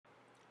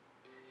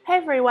Hey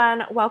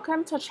everyone,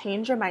 welcome to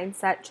Change Your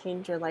Mindset,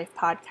 Change Your Life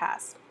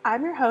podcast.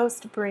 I'm your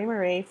host, Brie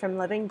Marie from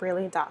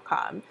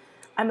LivingBreely.com.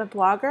 I'm a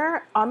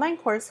blogger, online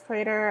course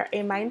creator,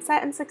 a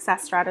mindset and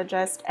success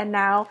strategist, and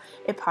now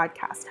a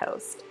podcast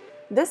host.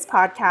 This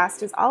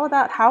podcast is all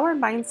about how our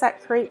mindset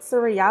creates the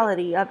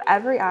reality of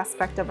every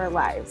aspect of our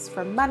lives,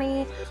 from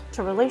money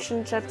to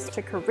relationships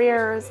to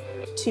careers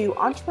to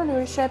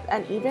entrepreneurship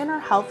and even our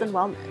health and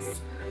wellness.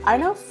 I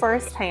know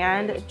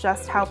firsthand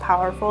just how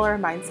powerful our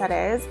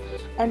mindset is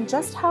and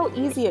just how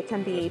easy it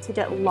can be to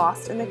get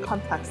lost in the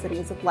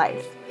complexities of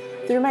life.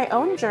 Through my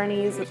own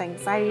journeys with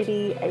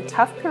anxiety, a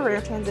tough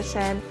career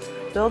transition,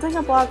 building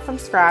a blog from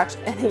scratch,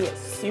 and a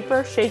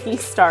super shaky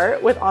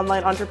start with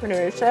online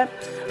entrepreneurship,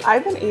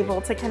 I've been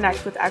able to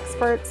connect with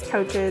experts,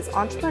 coaches,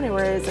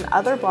 entrepreneurs, and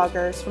other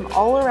bloggers from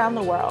all around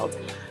the world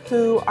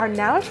who are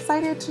now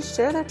excited to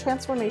share their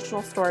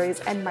transformational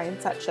stories and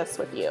mindset shifts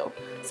with you.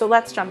 So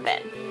let's jump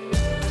in.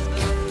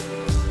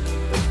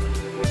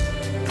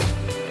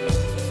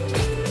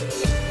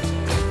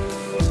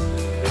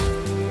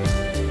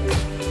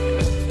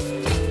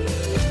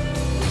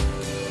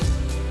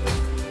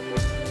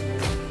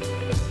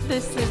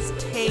 This is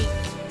take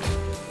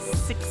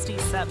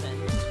 67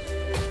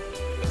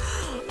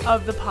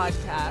 of the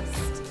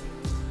podcast.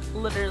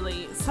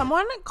 Literally,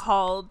 someone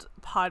called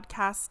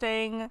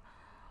podcasting.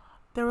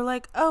 They were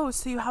like, "Oh,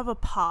 so you have a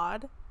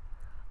pod?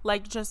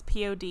 Like just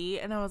POD?"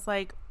 And I was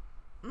like,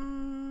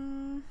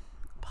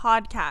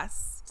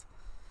 podcast.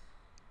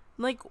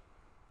 Like,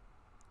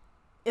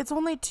 it's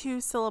only 2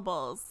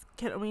 syllables.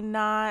 Can we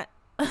not?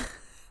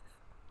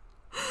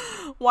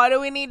 Why do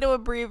we need to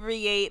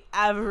abbreviate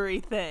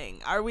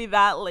everything? Are we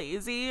that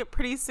lazy?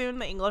 Pretty soon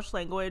the English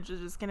language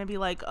is just going to be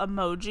like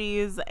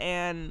emojis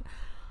and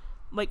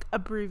like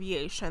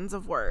abbreviations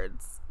of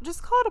words.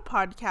 Just call it a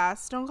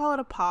podcast. Don't call it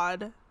a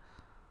pod.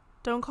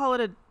 Don't call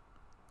it a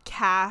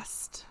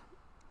cast.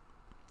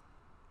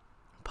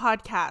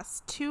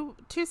 Podcast. Two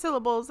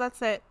syllables.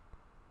 That's it.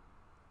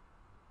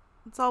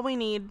 That's all we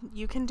need.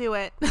 You can do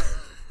it.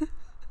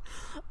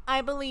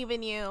 I believe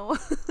in you.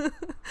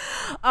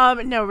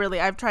 No, really,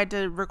 I've tried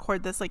to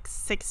record this like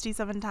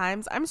 67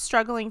 times. I'm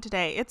struggling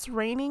today. It's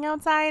raining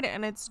outside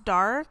and it's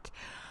dark.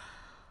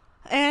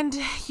 And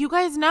you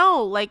guys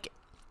know, like,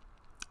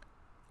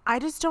 I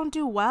just don't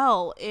do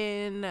well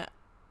in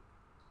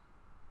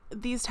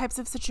these types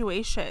of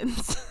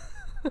situations.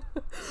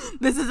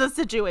 This is a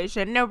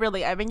situation. No,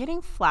 really, I've been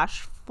getting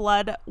flash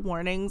flood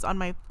warnings on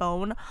my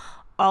phone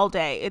all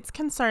day. It's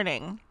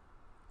concerning.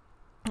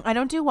 I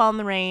don't do well in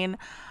the rain.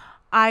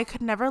 I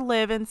could never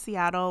live in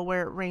Seattle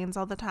where it rains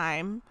all the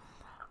time.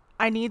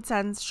 I need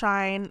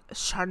sunshine.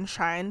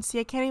 See,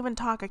 I can't even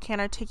talk. I can't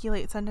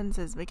articulate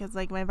sentences because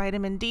like my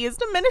vitamin D is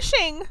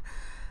diminishing.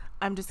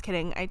 I'm just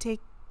kidding. I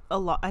take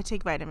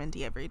vitamin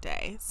D every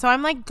day. So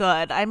I'm like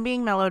good. I'm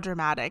being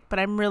melodramatic, but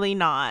I'm really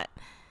not.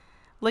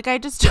 Like I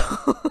just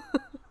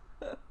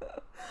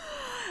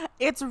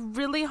It's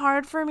really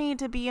hard for me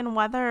to be in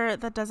weather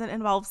that doesn't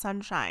involve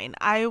sunshine.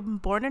 I'm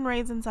born and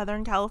raised in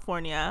Southern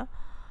California.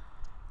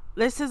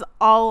 This is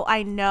all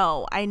I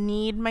know. I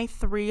need my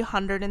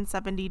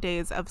 370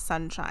 days of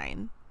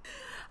sunshine.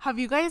 Have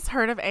you guys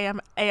heard of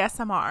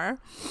ASMR?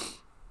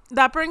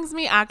 That brings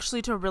me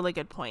actually to a really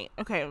good point.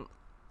 Okay.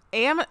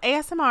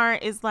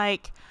 ASMR is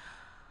like,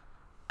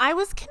 I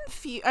was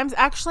confused.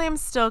 I'm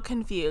still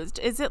confused.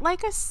 Is it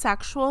like a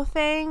sexual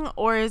thing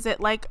or is it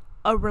like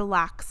a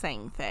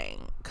relaxing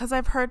thing? Because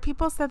I've heard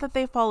people say that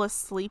they fall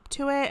asleep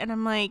to it and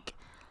I'm like,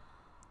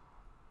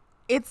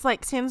 it's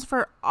like stands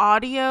for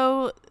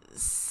audio.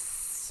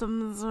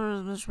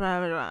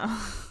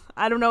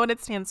 I don't know what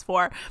it stands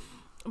for,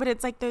 but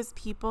it's like those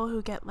people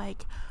who get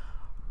like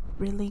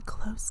really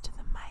close to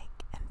the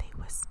mic and they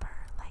whisper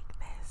like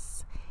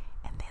this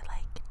and they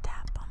like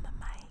tap on the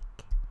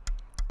mic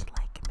to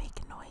like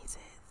make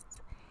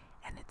noises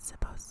and it's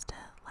supposed to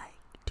like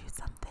do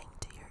something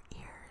to your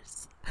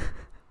ears.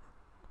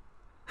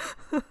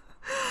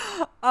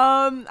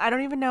 I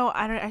don't even know.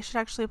 I should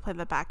actually play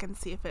that back and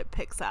see if it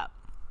picks up.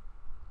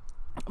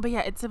 But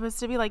yeah, it's supposed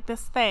to be like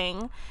this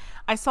thing.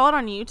 I saw it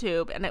on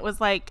YouTube and it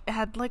was like, it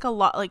had like a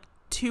lot, like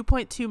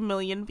 2.2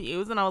 million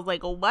views. And I was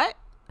like, what?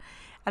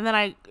 And then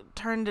I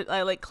turned it,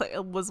 I like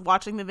was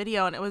watching the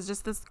video and it was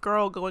just this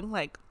girl going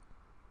like,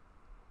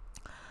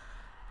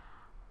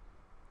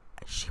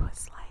 she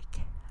was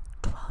like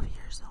 12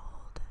 years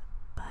old,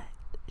 but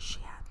she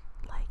had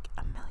like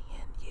 1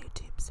 million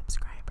YouTube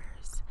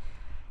subscribers.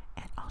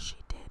 And all she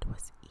did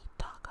was eat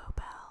Taco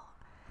Bell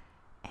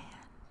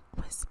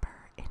and whisper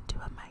into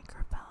a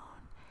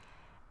microphone,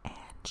 and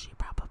she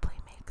probably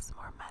makes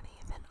more money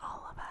than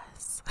all of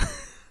us.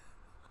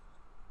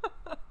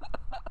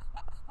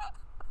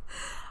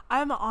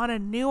 I'm on a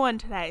new one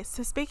today.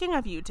 So speaking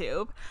of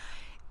YouTube,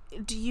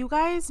 do you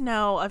guys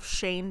know of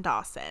Shane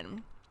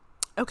Dawson?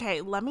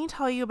 Okay, let me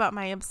tell you about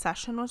my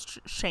obsession with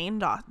Shane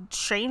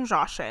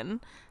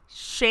Dawson.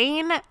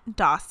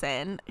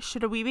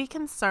 Should we be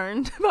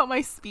concerned about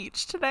my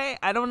speech today?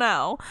 I don't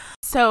know.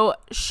 So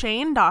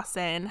Shane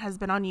Dawson has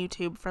been on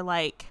YouTube for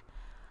like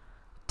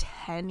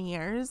 10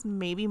 years,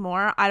 maybe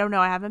more. I don't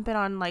know. I haven't been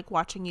on like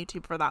watching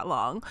YouTube for that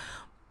long,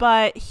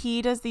 but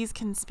he does these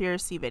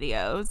conspiracy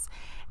videos,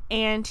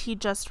 and he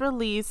just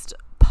released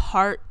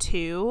part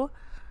 2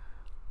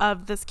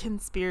 of this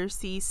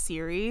conspiracy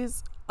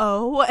series.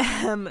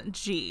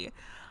 OMG.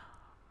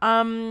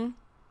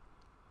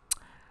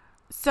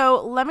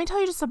 So let me tell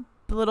you just a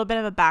little bit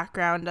of a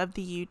background of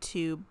the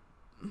YouTube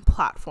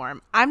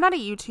platform. I'm not a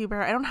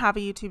YouTuber. I don't have a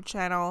YouTube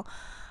channel.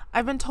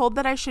 I've been told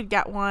that I should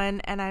get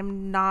one, and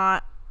I'm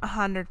not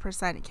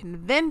 100%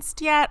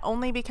 convinced yet,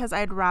 only because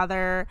I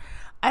don't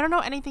know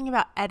anything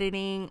about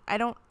editing.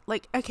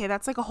 Okay,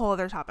 that's like a whole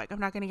other topic. I'm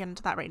not going to get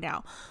into that right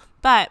now.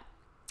 But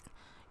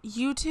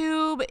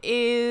YouTube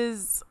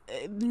is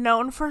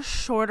known for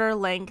shorter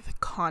length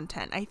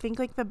content. I think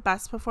like the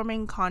best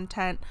performing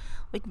content,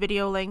 like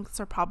video lengths,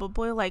 are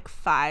probably like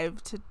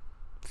 5 to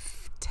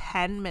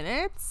 10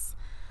 minutes.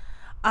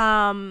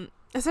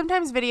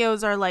 Sometimes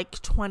videos are like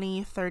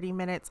 20-30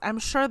 minutes. I'm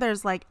sure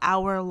there's like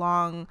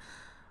hour-long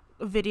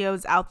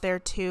videos out there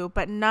too,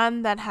 but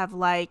none that have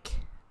like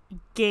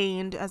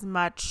gained as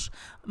much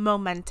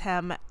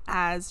momentum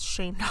as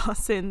Shane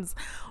Dawson's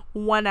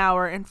 1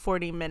 hour and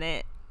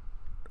 40-minute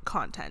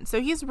content.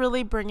 So he's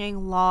really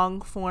bringing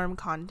long form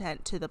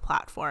content to the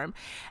platform,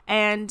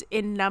 and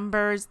in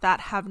numbers that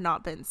have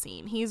not been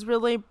seen. He's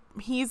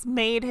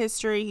made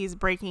history. He's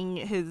breaking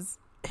his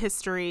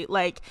history.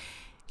 Like,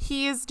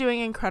 he is doing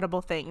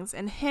incredible things,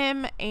 and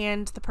him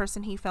and the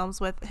person he films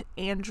with,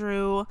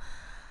 Andrew,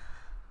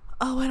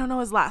 I don't know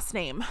his last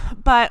name,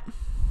 but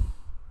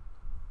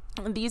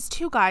these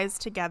two guys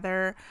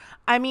together,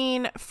 I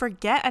mean,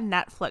 forget a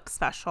Netflix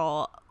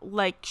special.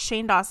 Like,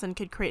 Shane Dawson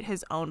could create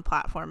his own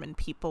platform and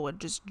people would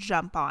just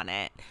jump on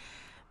it.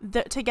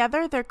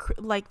 Together,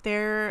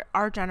 they're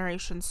our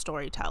generation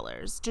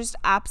storytellers. Just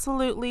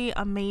absolutely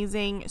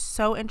amazing,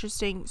 so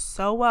interesting,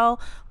 so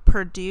well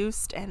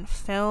produced and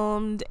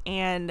filmed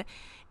and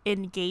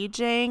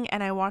engaging.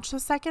 And I watched the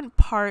second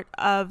part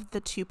of the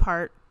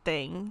 2-part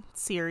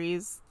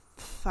series.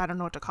 I don't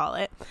know what to call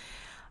it.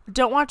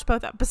 Don't watch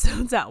both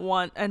episodes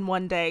in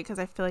one day, because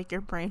I feel like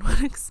your brain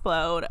would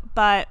explode.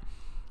 But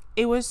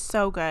it was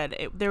so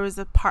good. There was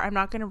a part, I'm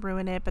not going to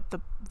ruin it, but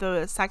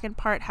the second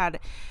part had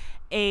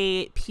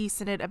a piece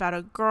in it about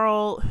a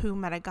girl who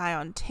met a guy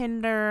on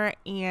Tinder,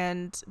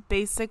 and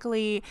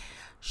basically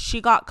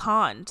she got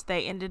conned.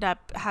 They ended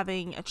up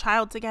having a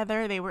child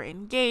together. They were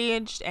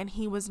engaged, and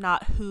he was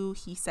not who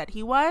he said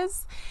he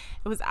was.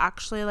 It was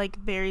actually like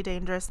very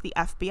dangerous. The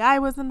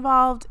FBI was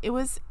involved. It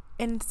was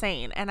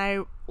insane,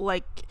 and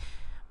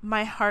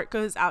my heart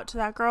goes out to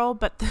that girl.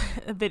 But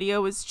the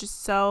video was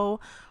just so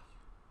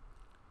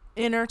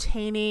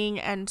entertaining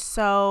and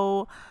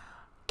so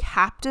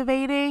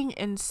captivating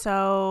and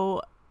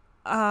so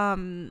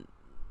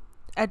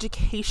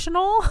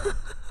educational.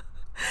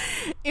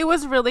 It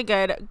was really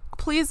good.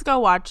 Please go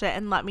watch it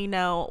and let me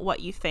know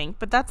what you think.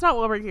 But that's not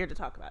what we're here to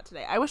talk about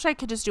today. I wish I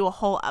could just do a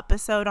whole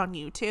episode on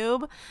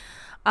YouTube,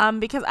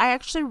 because I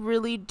actually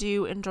really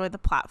do enjoy the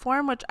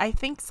platform, which I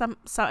think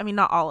I mean,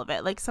 not all of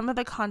it. Like, some of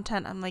the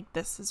content, I'm like,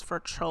 this is for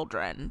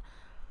children.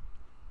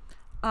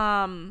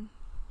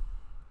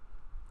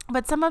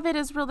 But some of it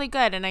is really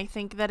good, and I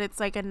think that it's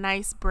like a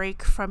nice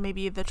break from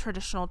maybe the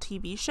traditional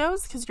TV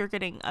shows, because you're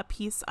getting a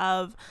piece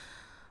of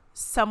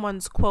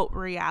someone's, quote,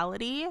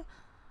 reality.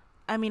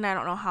 I mean, I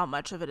don't know how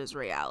much of it is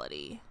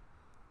reality,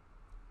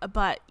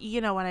 but you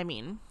know what I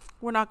mean.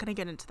 We're not going to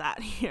get into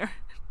that here.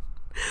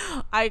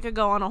 I could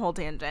go on a whole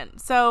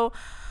tangent. So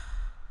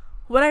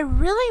what I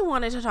really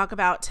wanted to talk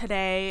about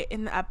today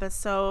in the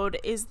episode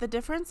is the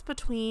difference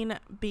between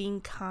being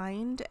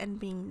kind and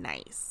being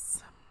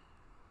nice.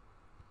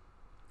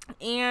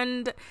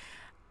 And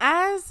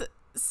as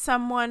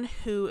someone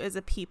who is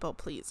a people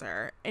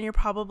pleaser, and you've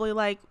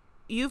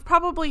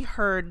probably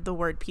heard the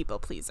word people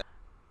pleaser.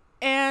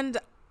 And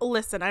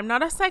listen, I'm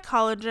not a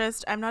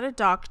psychologist, I'm not a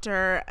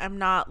doctor, I'm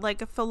not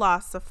like a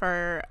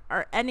philosopher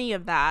or any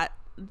of that.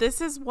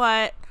 This is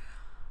what,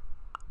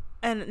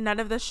 and none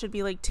of this should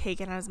be like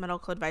taken as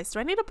medical advice. Do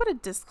I need to put a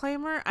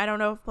disclaimer? I don't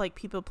know if like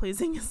people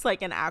pleasing is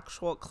like an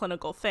actual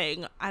clinical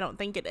thing. I don't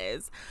think it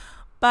is.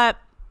 But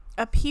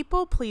a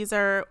people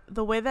pleaser,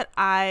 the way that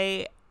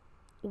I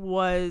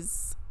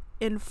was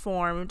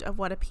informed of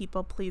what a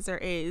people pleaser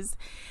is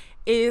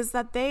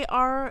that they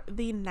are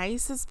the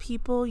nicest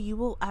people you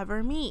will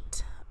ever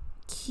meet.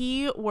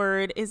 Key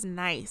word is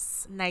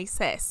nice,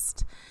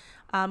 nicest.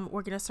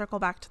 We're going to circle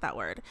back to that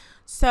word.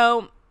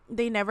 So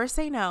they never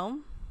say no.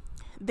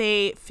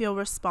 They feel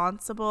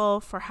responsible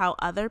for how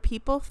other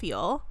people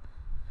feel.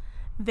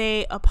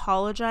 They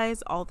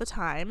apologize all the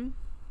time.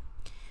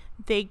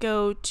 They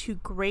go to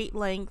great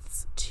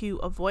lengths to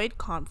avoid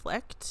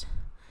conflict.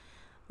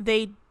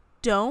 They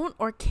don't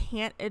or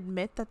can't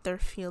admit that their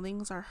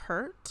feelings are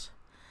hurt.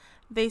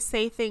 They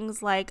say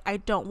things like, I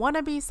don't want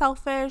to be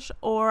selfish,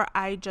 or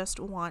I just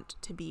want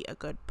to be a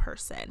good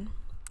person.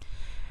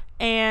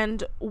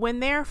 And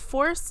when they're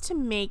forced to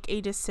make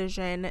a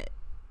decision,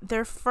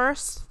 their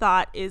first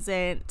thought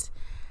isn't,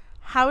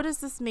 how does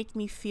this make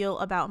me feel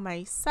about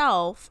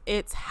myself?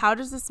 It's, how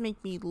does this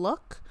make me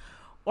look?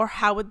 Or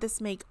how would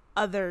this make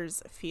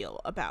others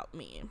feel about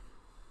me?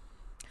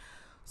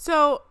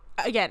 So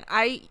again,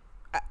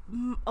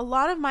 a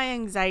lot of my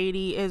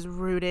anxiety is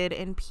rooted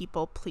in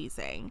people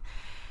pleasing.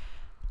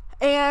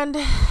 And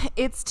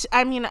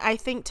I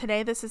think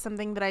today this is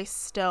something that I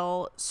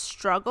still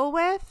struggle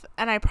with,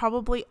 and I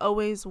probably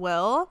always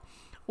will,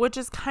 which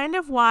is kind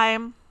of why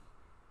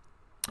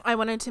I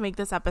wanted to make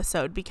this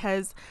episode,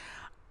 because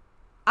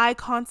I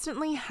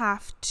constantly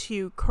have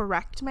to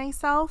correct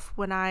myself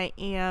when I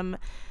am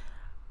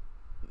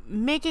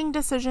making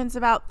decisions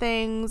about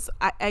things.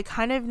 I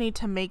kind of need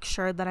to make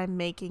sure that I'm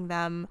making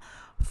them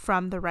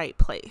from the right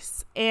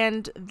place.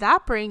 And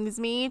that brings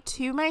me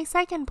to my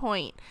second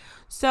point.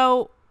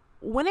 So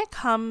when it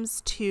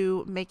comes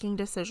to making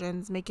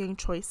decisions, making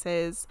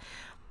choices,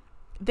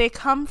 they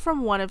come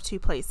from one of two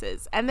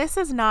places. And this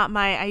is not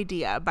my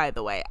idea, by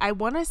the way. I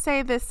want to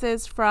say this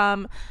is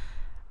from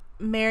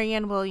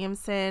Marianne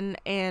Williamson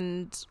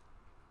and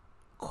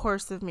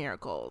Course of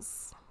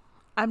Miracles.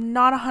 I'm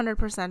not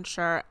 100%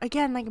 sure.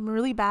 Again, I'm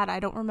really bad. I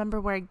don't remember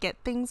where I get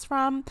things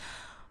from,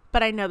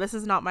 but I know this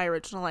is not my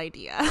original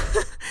idea.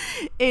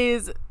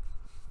 Is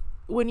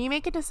when you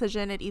make a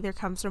decision, it either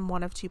comes from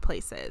one of two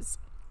places: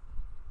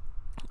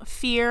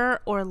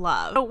 fear or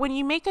love. So when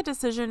you make a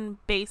decision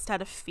based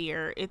out of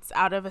fear, it's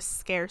out of a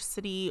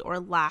scarcity or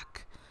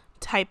lack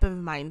type of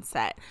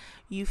mindset.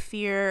 You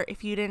fear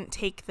if you didn't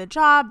take the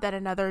job, that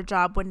another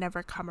job would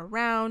never come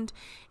around.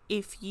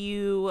 If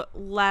you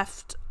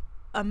left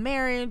a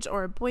marriage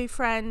or a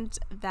boyfriend,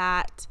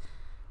 that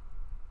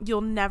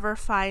you'll never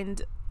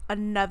find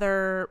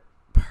another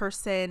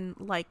person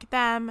like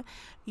them.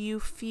 You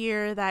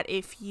fear that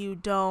if you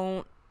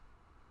don't,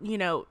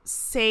 even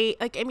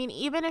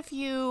if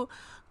you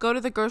go to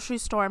the grocery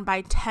store and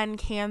buy 10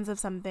 cans of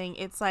something,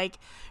 it's like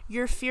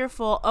you're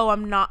fearful,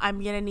 I'm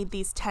gonna need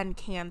these 10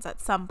 cans at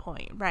some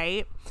point,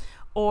 right?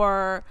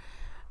 Or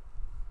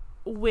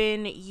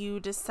when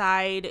you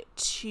decide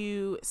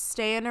to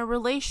stay in a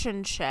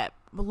relationship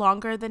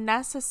longer than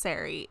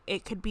necessary,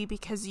 it could be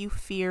because you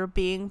fear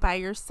being by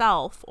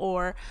yourself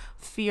or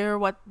fear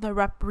what the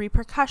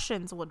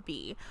repercussions would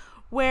be.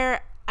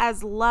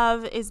 Whereas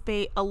love is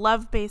a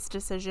love-based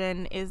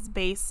decision is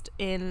based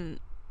on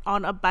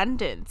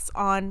abundance,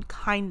 on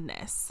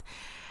kindness.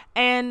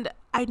 And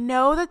I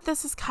know that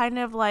this is kind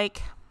of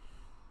like,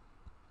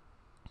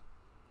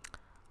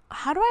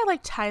 how do I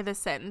tie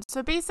this in?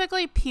 So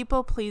basically,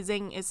 people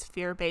pleasing is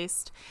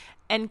fear-based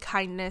and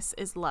kindness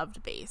is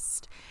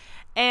love-based.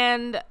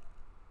 And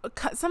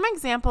some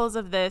examples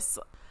of this,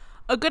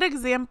 a good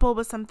example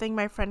was something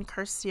my friend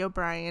Kirsty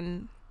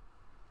O'Brien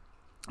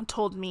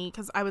told me,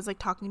 because I was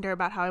talking to her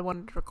about how I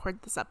wanted to record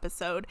this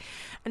episode,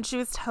 and she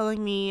was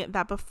telling me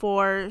that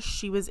before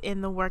she was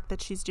in the work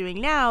that she's doing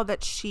now,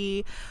 that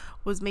she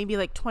was maybe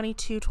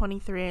 22,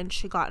 23, and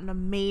she got an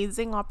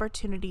amazing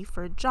opportunity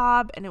for a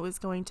job, and it was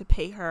going to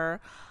pay her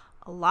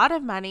a lot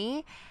of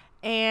money,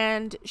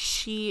 and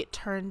she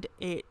turned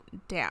it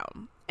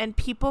down. And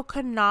people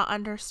could not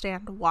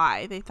understand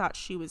why. They thought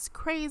she was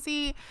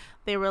crazy.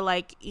 They were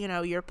like,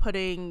 you're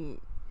putting,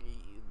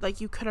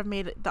 you could have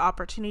made the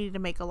opportunity to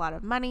make a lot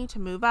of money, to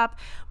move up.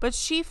 But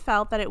she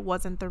felt that it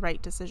wasn't the right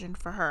decision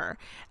for her.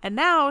 And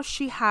now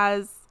she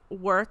has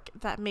work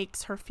that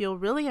makes her feel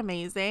really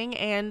amazing,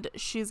 and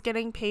she's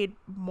getting paid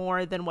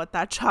more than what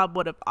that job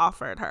would have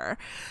offered her.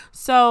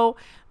 So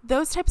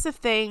those types of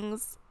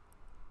things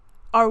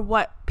are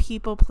what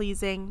people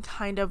pleasing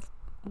kind of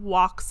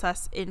walks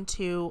us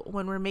into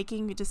when we're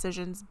making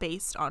decisions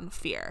based on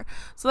fear.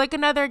 So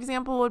another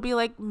example would be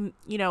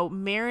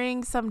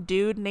marrying some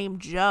dude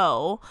named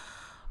Joe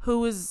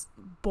who is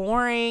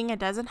boring and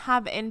doesn't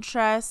have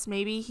interests.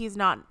 Maybe he's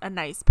not a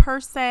nice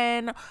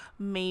person.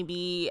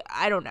 Maybe,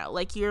 I don't know,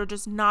 you're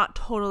just not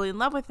totally in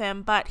love with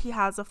him, but he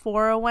has a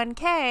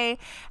 401k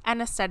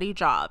and a steady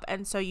job.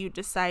 And so you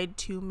decide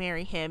to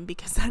marry him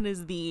because that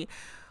is the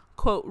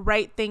quote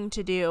right thing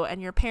to do,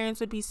 and your parents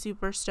would be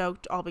super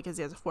stoked, all because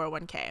he has a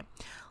 401k.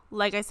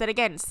 Like I said,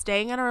 again,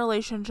 staying in a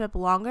relationship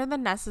longer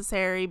than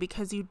necessary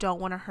because you don't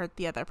want to hurt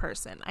the other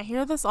person. I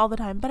hear this all the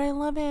time, but I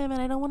love him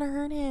and I don't want to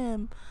hurt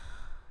him.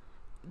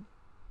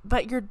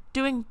 But you're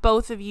doing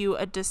both of you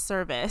a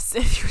disservice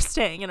if you're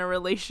staying in a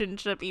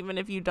relationship, even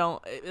if you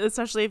don't,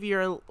 especially if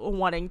you're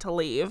wanting to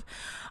leave.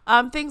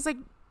 Things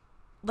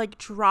like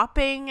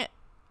dropping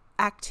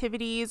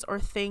activities or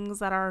things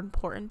that are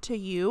important to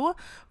you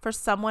for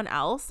someone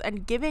else,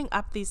 and giving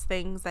up these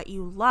things that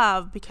you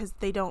love because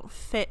they don't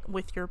fit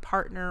with your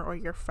partner or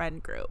your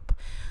friend group.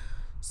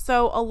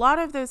 So a lot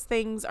of those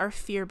things are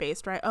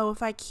fear-based, right?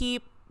 If I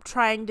keep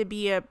trying to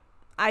be a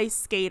ice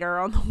skater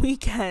on the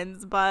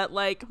weekends, but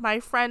my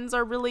friends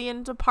are really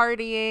into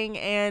partying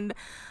and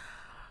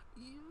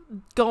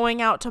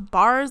going out to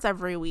bars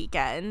every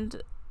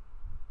weekend,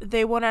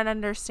 they wouldn't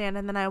understand,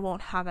 and then I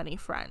won't have any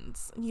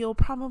friends. You'll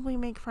probably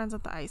make friends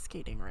at the ice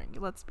skating rink,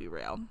 let's be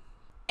real.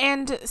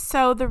 And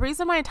so the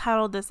reason why I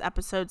titled this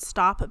episode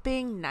Stop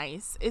Being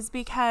Nice is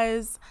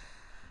because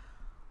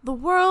The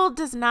world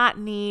does not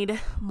need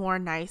more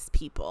nice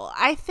people.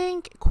 I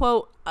think,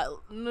 quote,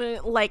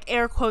 like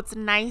air quotes,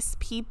 nice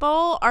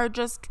people are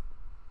just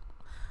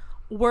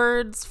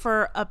words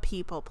for a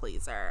people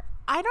pleaser.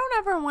 I don't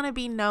ever want to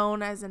be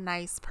known as a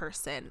nice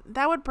person.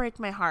 That would break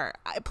my heart.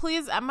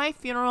 Please, at my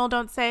funeral,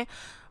 don't say,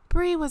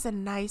 Brie was a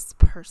nice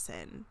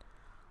person.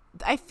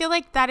 I feel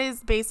like that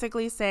is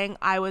basically saying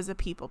I was a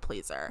people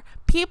pleaser.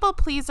 People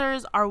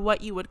pleasers are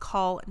what you would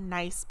call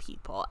nice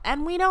people,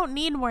 and we don't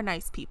need more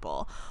nice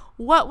people.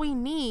 What we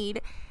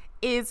need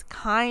is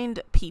kind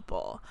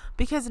people,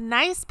 because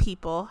nice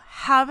people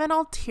have an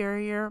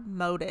ulterior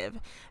motive.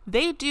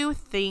 They do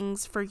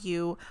things for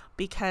you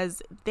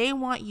because they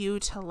want you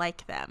to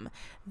like them.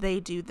 They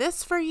do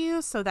this for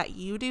you so that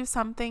you do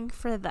something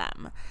for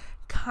them.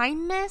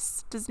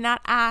 Kindness does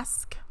not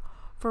ask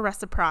for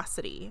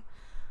reciprocity.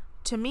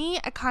 To me,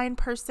 a kind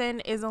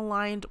person is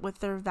aligned with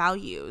their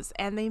values,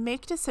 and they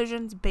make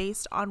decisions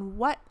based on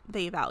what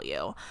they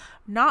value,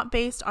 not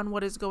based on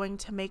what is going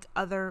to make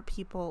other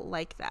people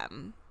like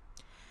them.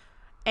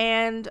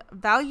 And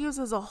values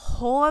is a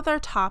whole other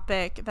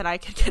topic that I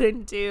could get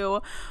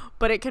into,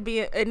 but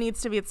it needs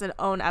to be its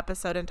own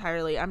episode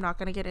entirely. I'm not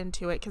going to get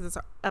into it because this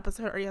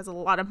episode already has a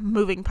lot of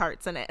moving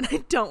parts in it, and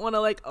I don't want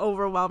to like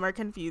overwhelm or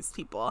confuse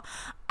people.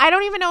 I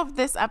don't even know if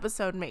this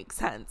episode makes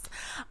sense.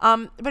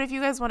 But if you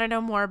guys want to know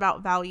more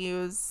about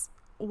values,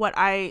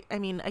 I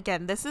mean,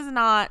 again, this is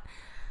not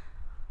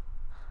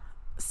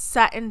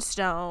set in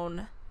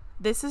stone.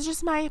 This is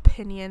just my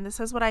opinion. This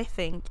is what I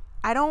think.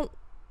 I don't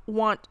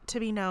want to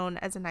be known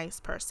as a nice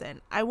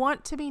person. I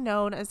want to be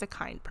known as a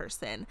kind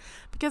person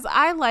because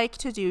I like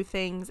to do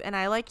things, and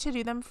I like to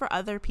do them for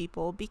other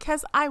people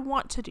because I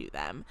want to do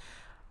them,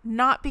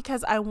 not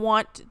because I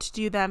want to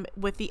do them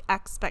with the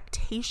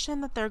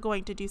expectation that they're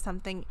going to do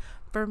something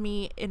for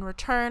me in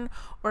return,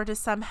 or to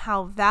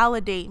somehow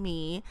validate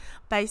me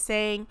by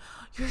saying,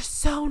 "You're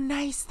so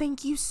nice,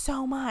 thank you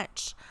so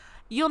much."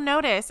 You'll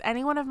notice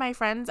any one of my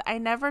friends, I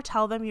never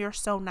tell them you're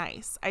so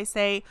nice. I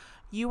say,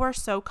 "You are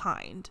so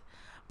kind."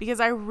 Because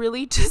I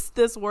really just,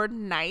 this word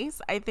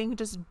nice, I think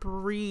just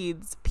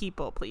breeds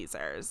people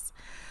pleasers.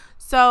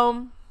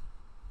 So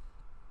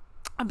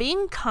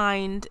being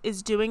kind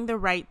is doing the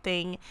right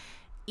thing,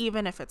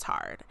 even if it's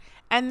hard.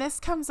 And this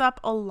comes up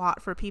a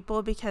lot for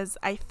people because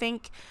I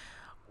think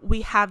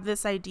we have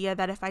this idea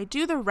that if I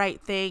do the right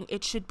thing,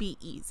 it should be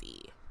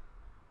easy.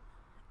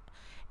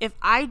 If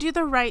I do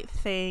the right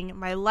thing,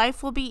 my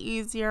life will be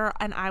easier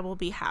and I will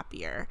be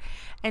happier.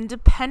 And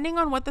depending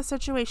on what the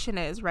situation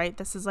is, right?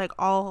 This is like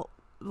all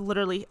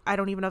literally, I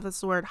don't even know if this is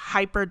the word,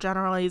 hyper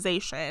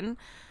generalization.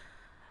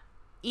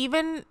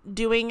 Even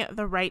doing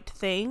the right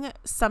thing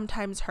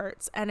sometimes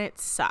hurts and it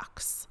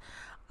sucks.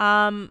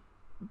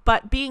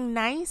 But being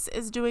nice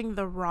is doing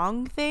the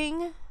wrong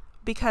thing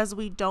because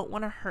we don't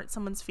want to hurt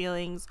someone's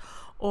feelings,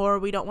 or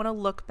we don't want to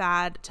look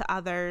bad to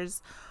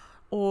others,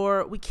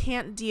 or we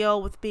can't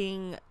deal with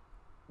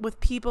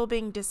people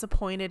being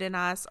disappointed in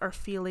us or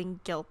feeling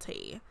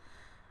guilty.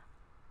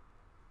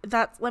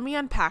 Let me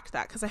unpack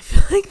that because I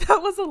feel like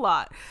that was a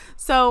lot.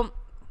 So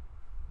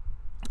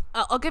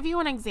I'll give you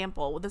an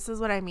example. This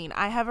is what I mean.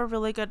 I have a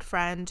really good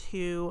friend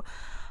who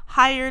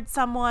hired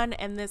someone,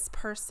 and this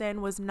person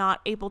was not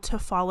able to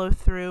follow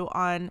through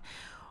on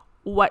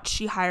what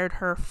she hired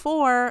her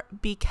for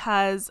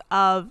because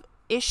of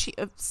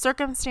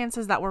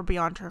circumstances that were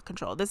beyond her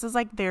control. This is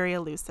like very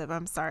elusive.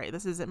 I'm sorry.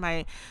 This isn't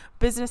my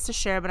business to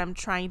share, but I'm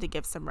trying to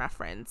give some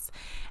reference.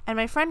 And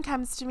my friend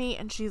comes to me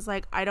and she's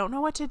like, I don't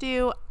know what to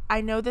do.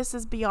 I know this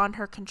is beyond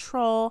her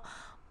control,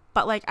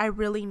 but like, I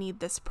really need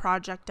this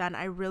project done.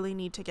 I really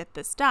need to get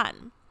this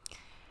done.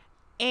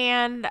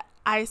 And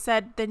I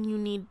said, then you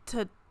need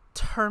to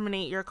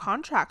terminate your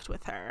contract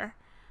with her.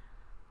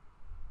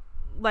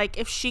 Like,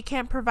 if she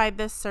can't provide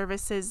the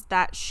services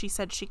that she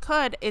said she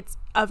could, it's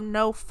of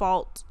no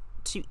fault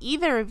to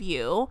either of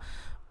you,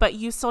 but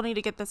you still need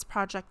to get this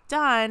project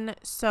done,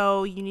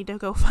 so you need to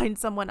go find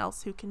someone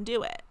else who can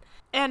do it.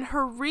 And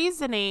her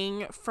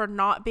reasoning for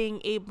not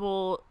being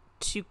able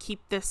to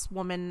keep this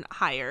woman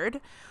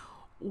hired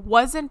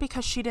wasn't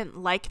because she didn't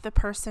like the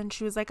person.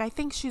 She was like, I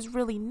think she's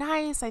really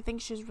nice, I think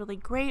she's really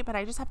great, but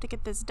I just have to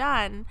get this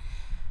done.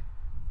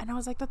 And I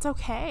was like, that's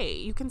okay.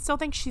 You can still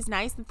think she's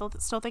nice and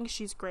still think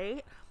she's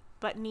great,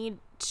 but need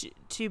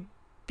to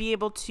be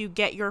able to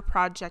get your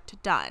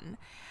project done.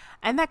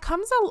 And that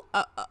comes,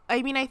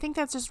 I think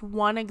that's just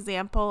one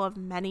example of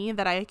many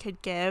that I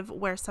could give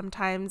where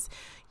sometimes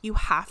you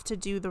have to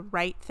do the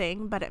right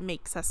thing, but it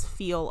makes us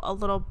feel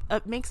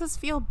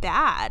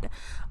bad.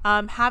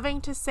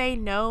 Having to say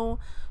no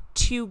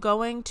to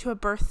going to a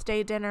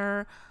birthday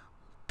dinner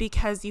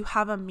because you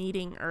have a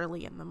meeting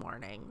early in the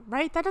morning,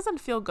 right? That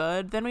doesn't feel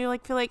good. Then we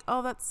feel like,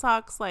 oh, that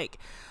sucks. Like,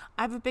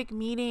 I have a big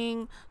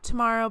meeting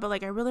tomorrow, but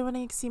like, I really want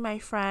to see my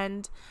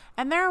friend.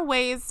 And there are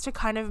ways to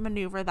kind of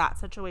maneuver that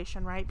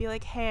situation, right? Be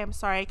like, hey, I'm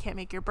sorry, I can't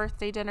make your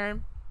birthday dinner.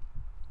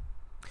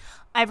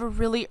 I have a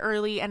really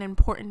early and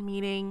important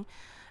meeting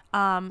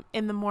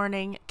in the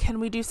morning. Can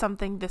we do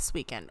something this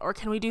weekend? Or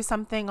can we do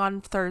something on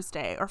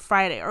Thursday or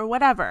Friday or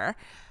whatever?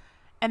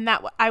 And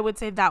that I would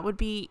say that would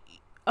be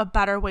a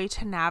better way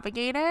to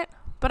navigate it.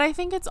 But I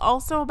think it's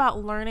also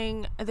about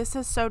learning. This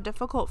is so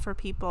difficult for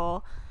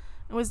people.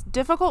 It was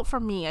difficult for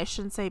me. I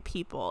shouldn't say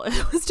people.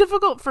 It was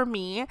difficult for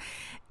me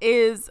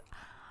is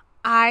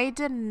I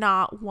did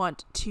not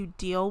want to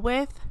deal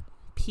with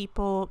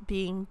people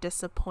being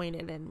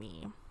disappointed in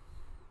me.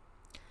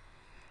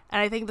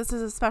 And I think this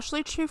is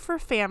especially true for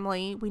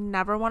family. We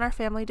never want our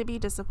family to be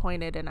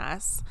disappointed in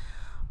us.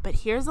 But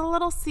here's a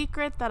little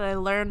secret that I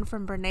learned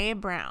from Brené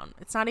Brown.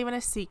 It's not even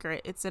a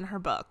secret. It's in her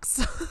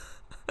books.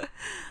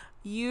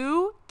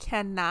 You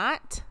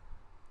cannot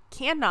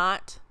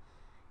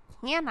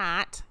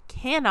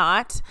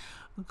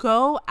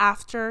go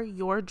after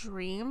your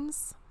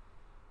dreams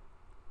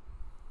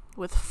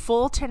with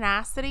full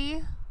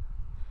tenacity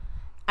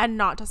and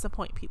not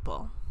disappoint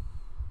people.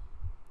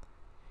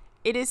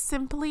 It is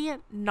simply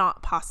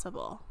not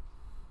possible.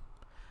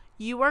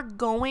 You are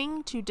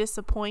going to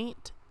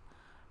disappoint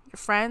your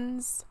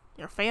friends,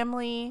 your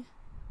family,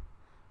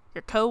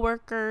 your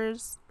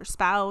coworkers, your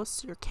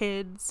spouse, your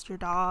kids, your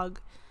dog.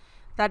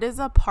 That is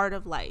a part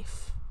of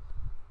life.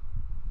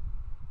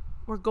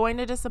 We're going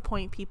to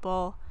disappoint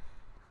people,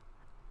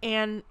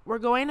 and we're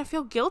going to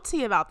feel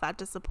guilty about that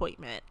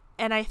disappointment.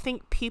 And I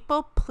think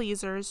people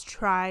pleasers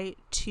try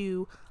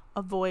to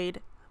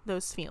avoid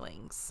those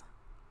feelings.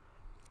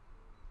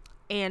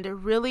 And it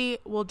really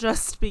will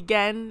just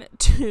begin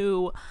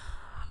to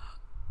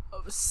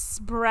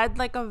spread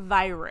like a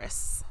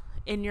virus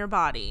in your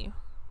body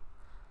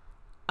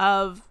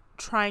of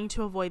trying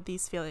to avoid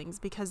these feelings,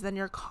 because then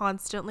you're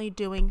constantly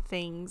doing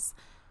things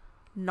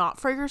not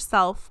for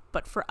yourself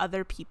but for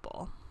other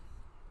people.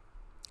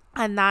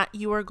 And that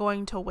you are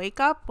going to wake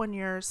up when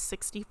you're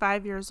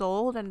 65 years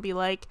old and be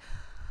like,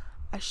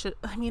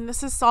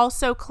 this is all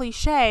so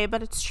cliche,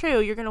 but it's true.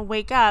 You're going to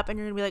wake up and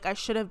you're going to be like, I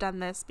should have done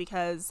this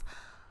because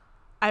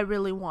I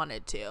really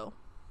wanted to,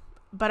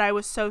 but I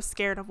was so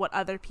scared of what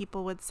other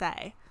people would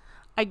say.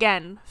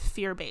 Again,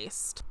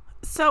 fear-based.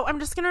 So I'm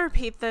just going to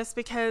repeat this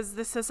because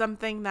this is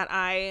something that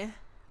I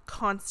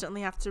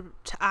constantly have to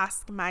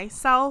ask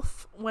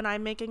myself when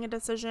I'm making a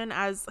decision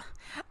as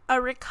a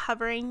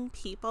recovering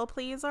people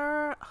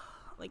pleaser.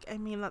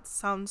 That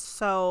sounds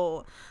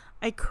so...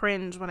 I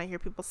cringe when I hear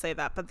people say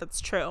that, but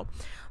that's true.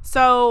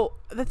 So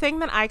the thing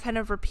that I kind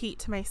of repeat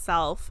to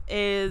myself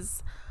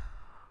is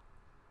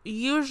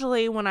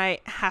usually when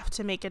I have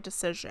to make a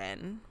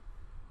decision,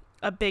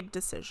 a big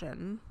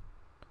decision,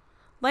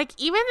 like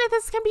even if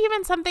this can be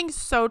even something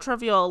so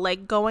trivial,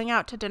 like going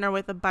out to dinner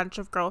with a bunch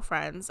of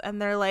girlfriends and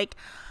they're like,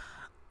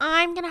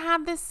 I'm going to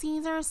have this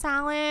Caesar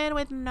salad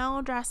with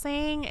no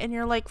dressing. And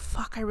you're like,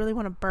 fuck, I really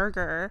want a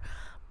burger.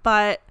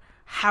 But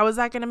how is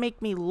that going to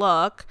make me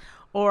look?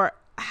 Or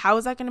how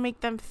is that going to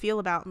make them feel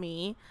about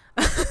me?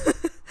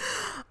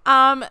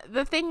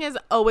 The thing is,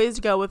 always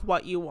go with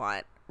what you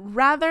want.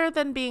 Rather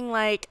than being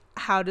like,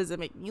 how does it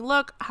make me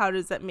look? How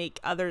does it make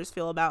others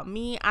feel about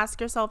me?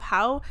 Ask yourself,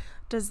 how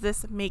does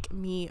this make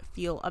me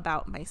feel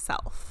about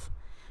myself?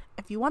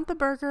 If you want the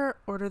burger,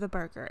 order the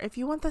burger. If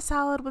you want the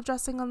salad with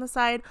dressing on the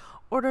side,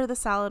 order the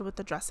salad with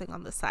the dressing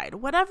on the side.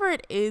 Whatever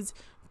it is,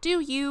 do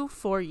you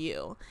for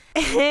you.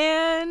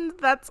 And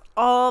that's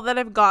all that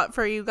I've got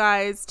for you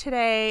guys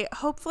today.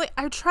 Hopefully,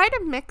 I try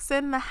to mix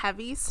in the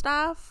heavy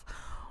stuff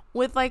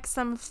with like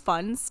some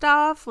fun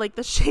stuff, like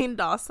the Shane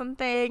Dawson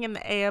thing and the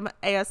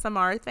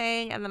ASMR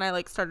thing. And then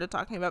I started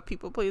talking about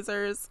people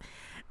pleasers.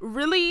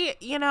 Really,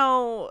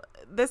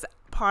 this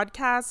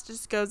podcast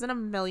just goes in a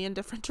million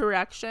different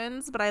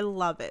directions, but I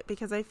love it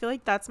because I feel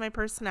like that's my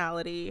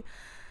personality.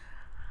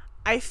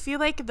 I feel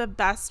like the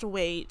best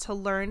way to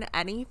learn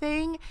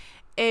anything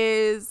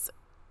is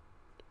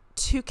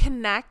to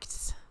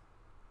connect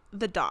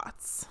the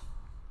dots.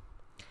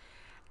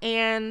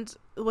 And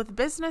with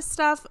business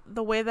stuff,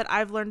 the way that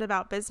I've learned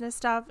about business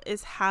stuff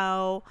is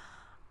how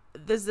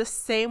there's the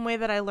same way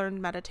that I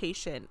learned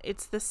meditation.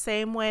 It's the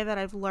same way that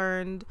I've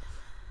learned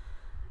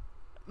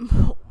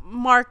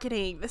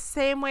marketing, the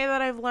same way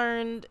that I've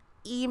learned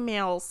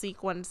email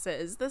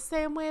sequences, the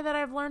same way that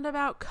I've learned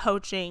about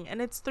coaching.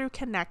 And it's through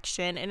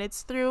connection, and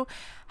it's through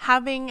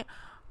having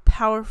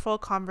powerful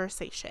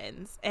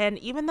conversations. And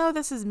even though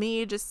this is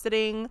me just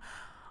sitting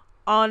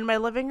on my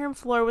living room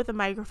floor with a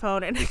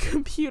microphone and a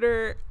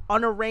computer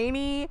on a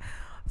rainy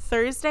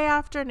Thursday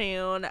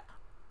afternoon,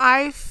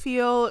 I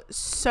feel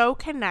so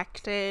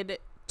connected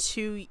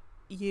to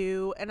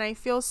you, and I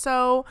feel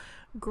so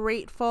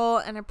grateful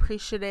and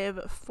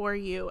appreciative for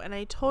you, and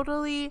I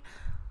totally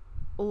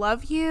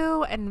love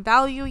you and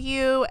value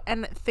you,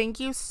 and thank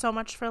you so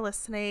much for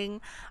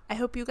listening. I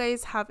hope you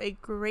guys have a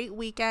great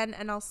weekend,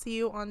 and I'll see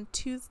you on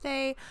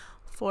Tuesday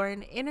for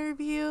an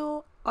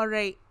interview. All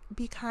right,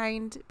 be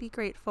kind, be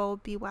grateful,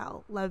 be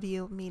well. Love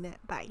you, mean it.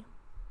 Bye.